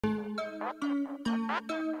Hey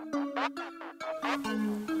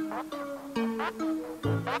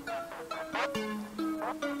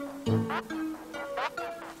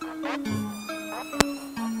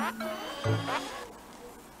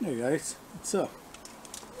guys, what's up?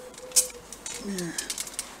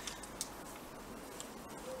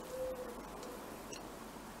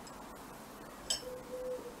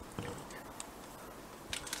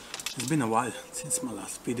 It's been a while since my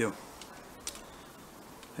last video.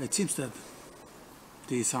 It seems that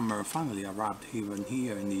the summer finally arrived even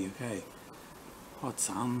here in the UK. Hot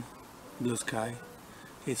sun, blue sky,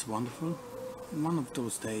 it's wonderful. One of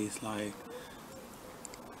those days like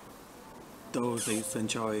those I used to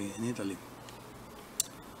enjoy in Italy.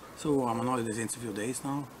 So I'm on holiday since a few days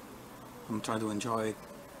now. I'm trying to enjoy it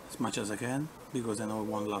as much as I can because I know it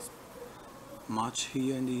won't last much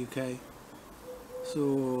here in the UK.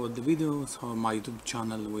 So the videos on my YouTube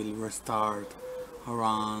channel will restart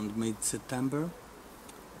around mid-September.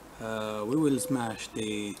 We will smash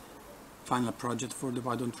the final project for the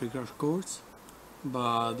Python 3 crash course,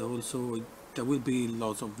 but also there will be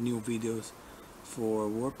lots of new videos for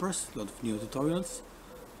WordPress, a lot of new tutorials,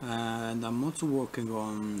 and I'm also working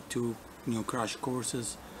on 2 new crash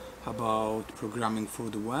courses about programming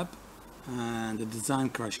for the web and the design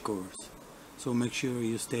crash course. So make sure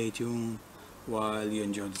you stay tuned while you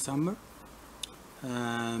enjoy the summer.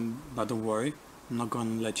 But don't worry, I'm not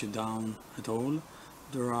gonna let you down at all.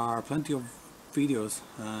 There are plenty of videos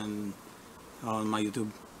on my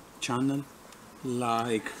YouTube channel,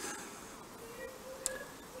 like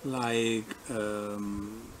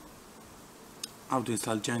how to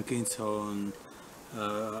install Jenkins on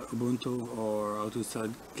Ubuntu, or how to install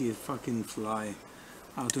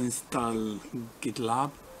how to install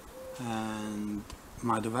GitLab, and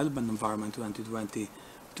my development environment 2020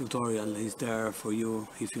 tutorial is there for you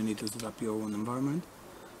if you need to set up your own environment.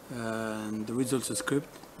 And there is also a script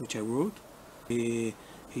which I wrote, a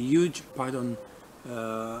huge Python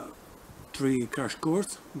 3 crash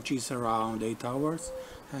course which is around 8 hours,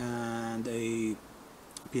 and a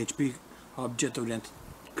PHP object-oriented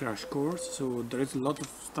crash course. So there is a lot of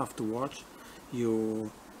stuff to watch.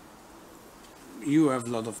 You have a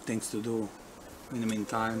lot of things to do in the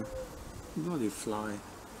meantime. Bloody fly.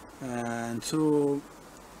 And so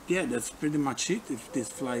yeah, that's pretty much it, if this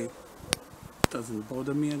fly doesn't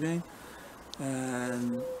bother me again.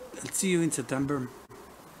 And I'll see you in September.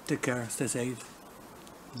 Take care, stay safe.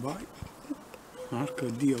 Bye. Marco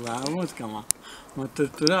Dio, la mosca mi ha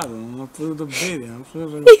torturato, non ho potuto bere, non ho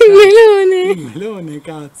potuto... Il melone! Il melone,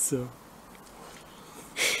 cazzo!